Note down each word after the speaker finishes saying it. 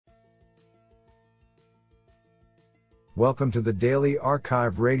Welcome to the Daily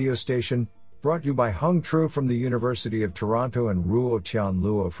Archive radio station, brought to you by Hung Tru from the University of Toronto and Ruo Tian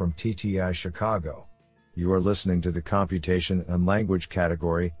Luo from TTI Chicago. You are listening to the Computation and Language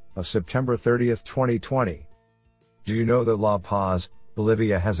category of September 30th, 2020. Do you know that La Paz,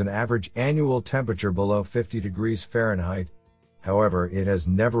 Bolivia has an average annual temperature below 50 degrees Fahrenheit? However, it has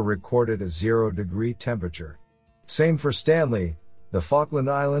never recorded a 0-degree temperature. Same for Stanley, the Falkland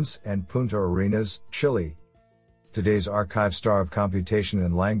Islands, and Punta Arenas, Chile. Today's archive star of computation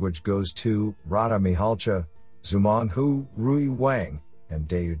and language goes to Radha Mihalcha, Zumong Hu, Rui Wang, and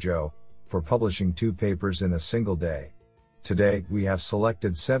Dayu Zhou for publishing 2 papers in a single day. Today, we have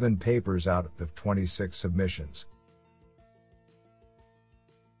selected 7 papers out of 26 submissions.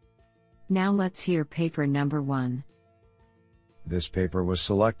 Now let's hear paper number 1. This paper was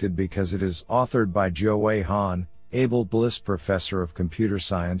selected because it is authored by Jiawei Han, Abel Bliss Professor of Computer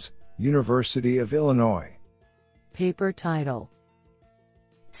Science, University of Illinois. Paper title: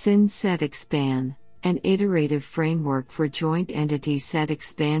 Syn Set Expand, an iterative framework for joint entity set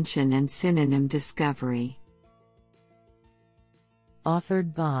expansion and synonym discovery.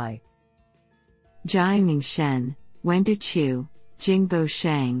 Authored by Jiaming Shen, Wenda Chu, Jingbo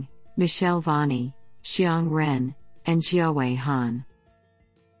Sheng, Michelle Vani, Xiang Ren, and Jiawei Han.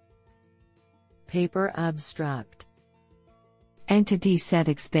 Paper abstract: Entity set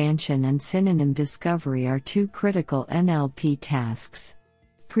expansion and synonym discovery are 2 critical NLP tasks.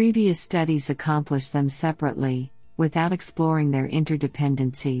 Previous studies accomplished them separately, without exploring their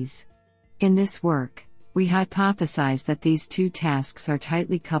interdependencies. In this work, we hypothesize that these 2 tasks are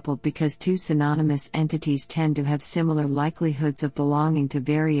tightly coupled because 2 synonymous entities tend to have similar likelihoods of belonging to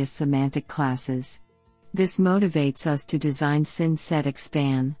various semantic classes. This motivates us to design Syn Set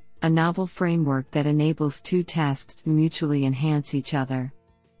Expand, a novel framework that enables 2 tasks to mutually enhance each other.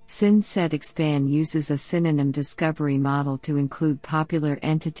 Syn Set Expand uses a synonym discovery model to include popular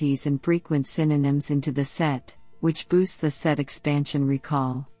entities and frequent synonyms into the set, which boosts the set expansion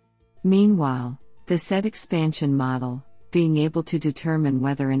recall. Meanwhile, the set expansion model, being able to determine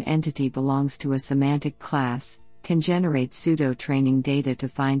whether an entity belongs to a semantic class, can generate pseudo-training data to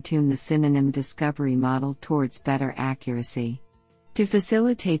fine-tune the synonym discovery model towards better accuracy. To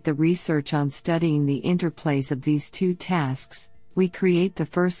facilitate the research on studying the interplays of these 2 tasks, we create the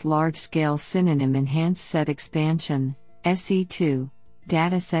first large-scale synonym enhanced set expansion (SE2)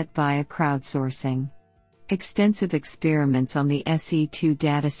 dataset via crowdsourcing. Extensive experiments on the SE2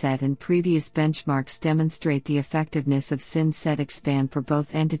 dataset and previous benchmarks demonstrate the effectiveness of Syn Set Expand for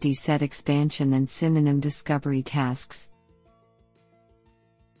both entity set expansion and synonym discovery tasks.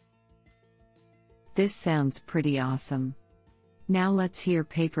 This sounds pretty awesome. Now let's hear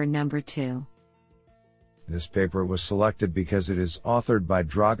paper number 2. This paper was selected because it is authored by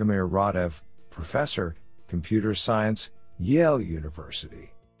Dragomir Radev, Professor, Computer Science, Yale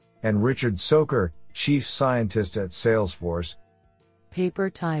University, and Richard Soker, Chief Scientist at Salesforce. Paper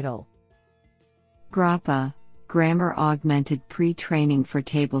title: GRAPPA, Grammar Augmented Pre-Training for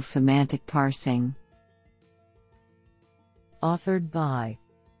Table Semantic Parsing. Authored by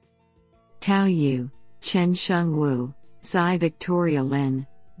Tao Yu, Chen-Sheng Wu, Zai Victoria Lin,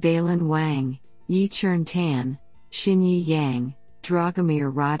 Bailin Wang, Yichern Tan, Xinyi Yang,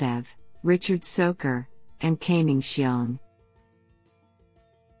 Dragomir Radev, Richard Soker, and Kaiming Xiong.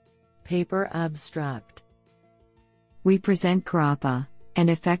 Paper abstract: We present GRAPPA, an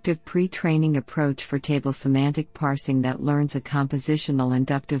effective pre-training approach for table semantic parsing that learns a compositional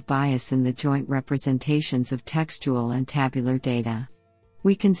inductive bias in the joint representations of textual and tabular data.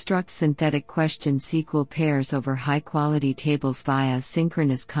 We construct synthetic question SQL pairs over high-quality tables via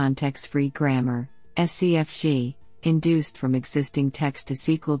synchronous context-free grammar, SCFG, induced from existing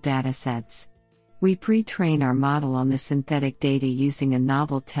text-to-SQL datasets. We pre-train our model on the synthetic data using a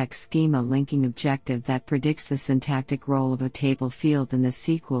novel text schema linking objective that predicts the syntactic role of a table field in the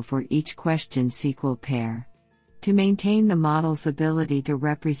SQL for each question SQL pair. To maintain the model's ability to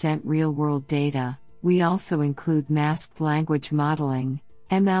represent real-world data, we also include masked language modeling,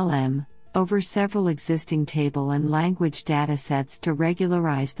 MLM, over several existing table and language datasets to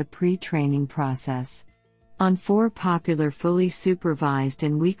regularize the pre-training process. On 4 popular fully supervised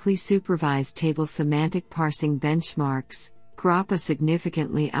and weakly supervised table semantic parsing benchmarks, GRAPPA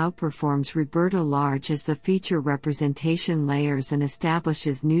significantly outperforms Roberta Large as the feature representation layers and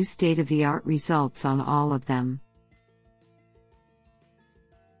establishes new state-of-the-art results on all of them.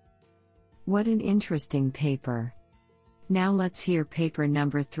 What an interesting paper. Now let's hear paper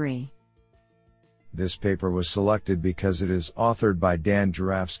number 3. This paper was selected because it is authored by Dan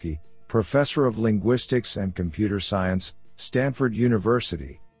Jurafsky, Professor of Linguistics and Computer Science, Stanford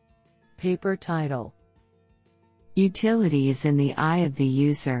University. Paper title: Utility is in the eye of the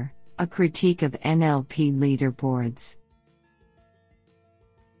user, a critique of NLP leaderboards.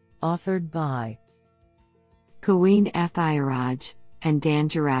 Authored by Kaween Athiraj and Dan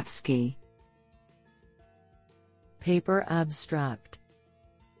Jarafsky. Paper abstract.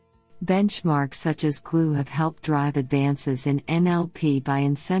 Benchmarks such as GLUE have helped drive advances in NLP by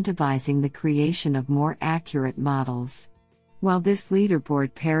incentivizing the creation of more accurate models. While this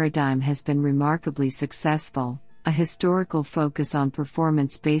leaderboard paradigm has been remarkably successful, a historical focus on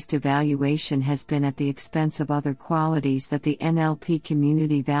performance-based evaluation has been at the expense of other qualities that the NLP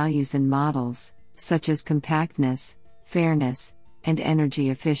community values in models, such as compactness, fairness, and energy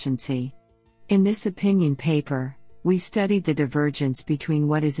efficiency. In this opinion paper, we studied the divergence between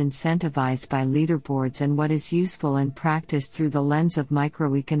what is incentivized by leaderboards and what is useful in practice through the lens of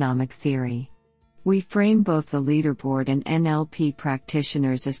microeconomic theory. We frame both the leaderboard and NLP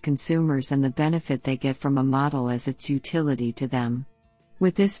practitioners as consumers and the benefit they get from a model as its utility to them.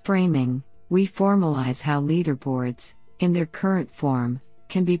 With this framing, we formalize how leaderboards, in their current form,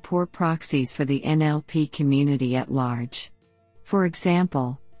 can be poor proxies for the NLP community at large. For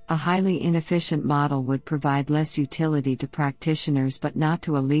example, a highly inefficient model would provide less utility to practitioners but not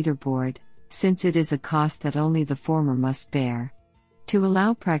to a leaderboard, since it is a cost that only the former must bear. To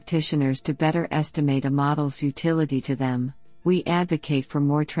allow practitioners to better estimate a model's utility to them, we advocate for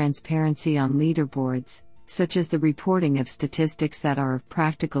more transparency on leaderboards, such as the reporting of statistics that are of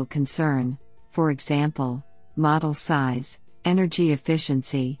practical concern, for example, model size, energy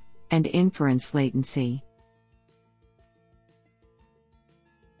efficiency, and inference latency.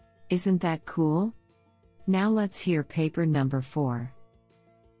 Isn't that cool? Now let's hear paper number 4.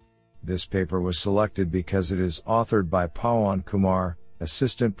 This paper was selected because it is authored by Pawan Kumar,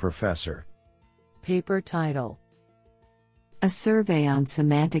 Assistant Professor. Paper title: A Survey on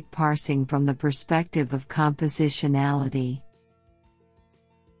Semantic Parsing from the Perspective of Compositionality.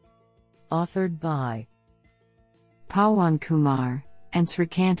 Authored by Pawan Kumar and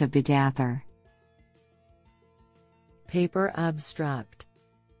Srikanta Bidathar. Paper abstract.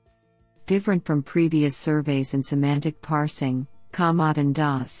 Different from previous surveys in semantic parsing, Kamath and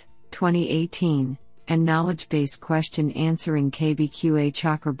Das, 2018, and knowledge-based question answering KBQA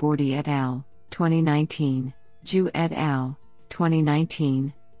Chakraborty et al., 2019, Ju et al.,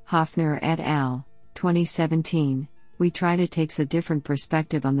 2019, Hofner et al., 2017, we try to take a different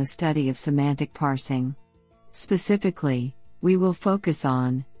perspective on the study of semantic parsing. Specifically, we will focus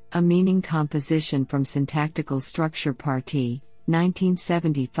on a meaning composition from Syntactical Structure Party,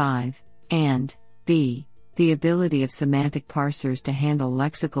 1975, and b. the ability of semantic parsers to handle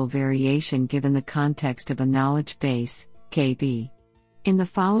lexical variation given the context of a knowledge base, KB. In the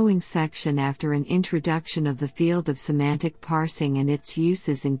following section, after an introduction of the field of semantic parsing and its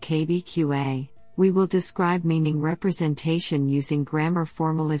uses in KBQA, we will describe meaning representation using grammar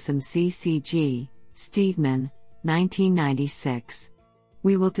formalism CCG, Steedman, 1996.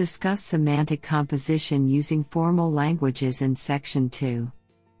 We will discuss semantic composition using formal languages in Section 2.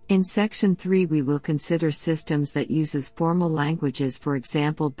 In Section 3 we will consider systems that uses formal languages, for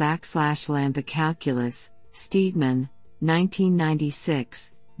example \lambda calculus, Steedman,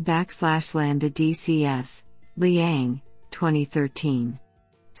 1996, \lambda DCS, Liang, 2013.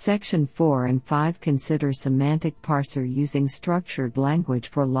 Section 4 and 5 consider semantic parser using structured language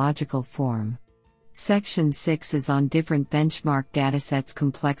for logical form. Section 6 is on different benchmark datasets,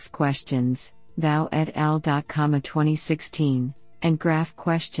 complex questions, Thou et al. 2016, and graph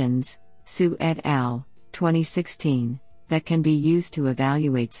questions, Su et al., 2016, that can be used to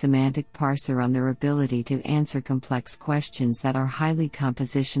evaluate semantic parser on their ability to answer complex questions that are highly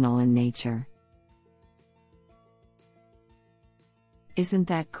compositional in nature. Isn't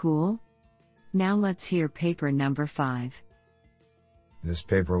that cool? Now let's hear paper number 5. This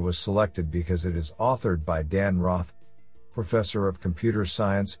paper was selected because it is authored by Dan Roth, Professor of Computer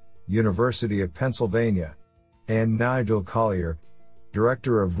Science, University of Pennsylvania, and Nigel Collier,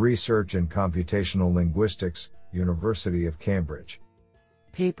 Director of Research and Computational Linguistics, University of Cambridge.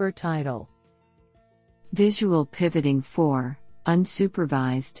 Paper title: Visual Pivoting for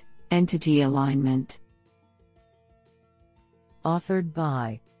Unsupervised Entity Alignment. Authored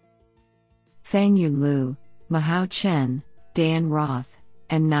by Fangyu Liu, Mahao Chen, Dan Roth,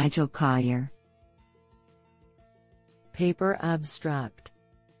 and Nigel Collier. Paper abstract.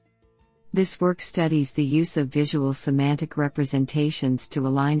 This work studies the use of visual semantic representations to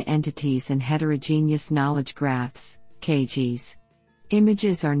align entities in heterogeneous knowledge graphs, KGs.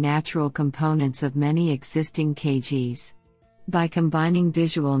 Images are natural components of many existing KGs. By combining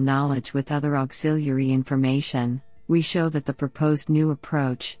visual knowledge with other auxiliary information, we show that the proposed new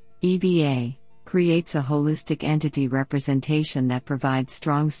approach, EVA, creates a holistic entity representation that provides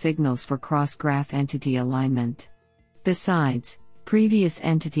strong signals for cross-graph entity alignment. Besides, previous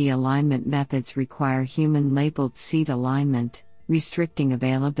entity alignment methods require human-labeled seed alignment, restricting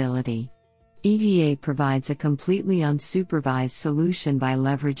availability. EVA provides a completely unsupervised solution by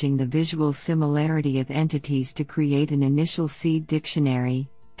leveraging the visual similarity of entities to create an initial seed dictionary,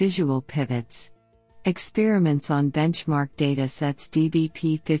 visual pivots. Experiments on benchmark datasets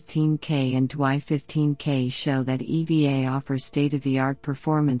DBP15K and DWI15K show that EVA offers state-of-the-art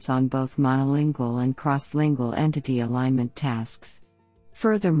performance on both monolingual and cross-lingual entity alignment tasks.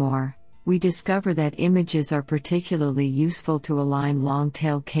 Furthermore, we discover that images are particularly useful to align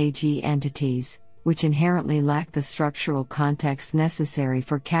long-tail KG entities, which inherently lack the structural context necessary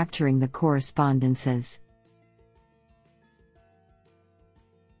for capturing the correspondences.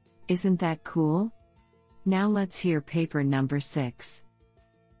 Isn't that cool? Now let's hear paper number 6.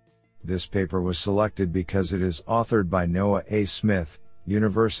 This paper was selected because it is authored by Noah A. Smith,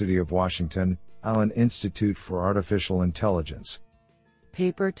 University of Washington, Allen Institute for Artificial Intelligence.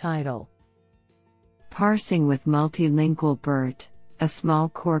 Paper title: Parsing with Multilingual BERT, a Small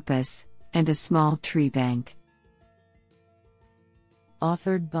Corpus, and a Small Tree Bank.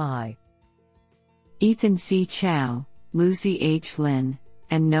 Authored by Ethan C. Chow, Lucy H. Lin,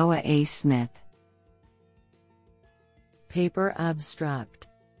 and Noah A. Smith. Paper abstract: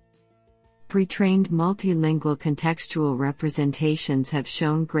 Pre-trained multilingual contextual representations have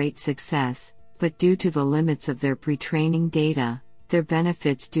shown great success, but due to the limits of their pre-training data, their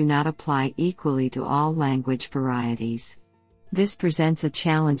benefits do not apply equally to all language varieties. This presents a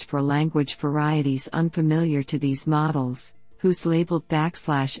challenge for language varieties unfamiliar to these models, whose labeled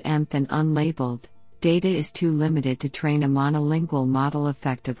 \emp and unlabeled data is too limited to train a monolingual model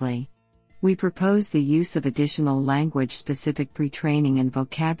effectively. We propose the use of additional language-specific pre-training and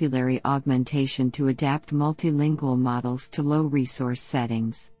vocabulary augmentation to adapt multilingual models to low-resource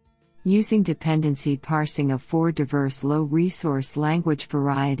settings. Using dependency parsing of 4 diverse low-resource language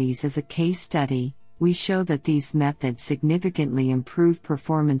varieties as a case study, we show that these methods significantly improve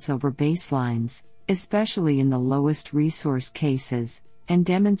performance over baselines, especially in the lowest resource cases, and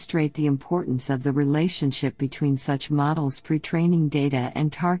demonstrate the importance of the relationship between such models' pre-training data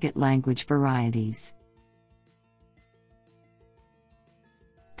and target language varieties.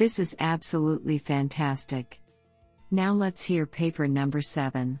 This is absolutely fantastic. Now let's hear paper number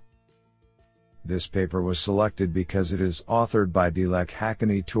 7. This paper was selected because it is authored by Dilek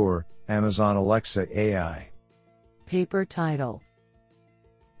Haqqani Tour, Amazon Alexa AI. Paper title: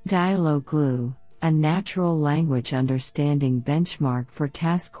 Dialoglue, a natural language understanding benchmark for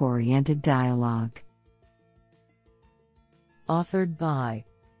task-oriented dialogue. Authored by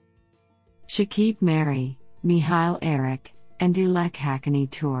Shakib Mary, Mihail Eric, and Dilek Haqqani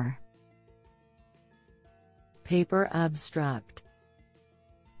Tour. Paper abstract: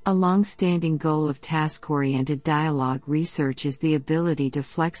 A long-standing goal of task-oriented dialogue research is the ability to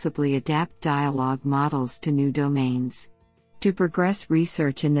flexibly adapt dialogue models to new domains. To progress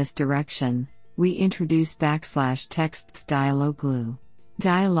research in this direction, we introduce \text Dialoglue,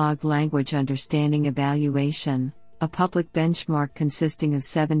 Dialogue Language Understanding Evaluation, a public benchmark consisting of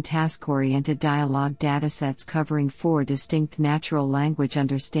 7 task-oriented dialogue datasets covering 4 distinct natural language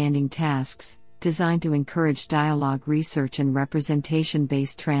understanding tasks, designed to encourage dialogue research and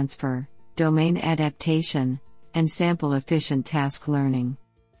representation-based transfer, domain adaptation, and sample-efficient task learning.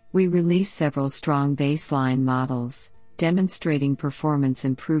 We release several strong baseline models, demonstrating performance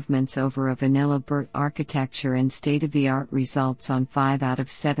improvements over a vanilla BERT architecture and state-of-the-art results on 5 out of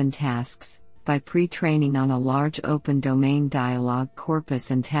 7 tasks, by pre-training on a large open domain dialogue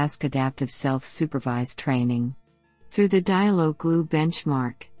corpus and task-adaptive self-supervised training. Through the Dialoglue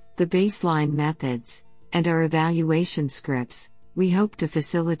benchmark, the baseline methods, and our evaluation scripts, we hope to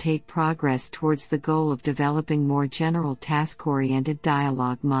facilitate progress towards the goal of developing more general task-oriented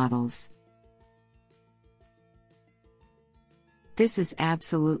dialogue models. This is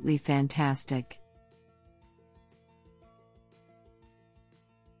absolutely fantastic.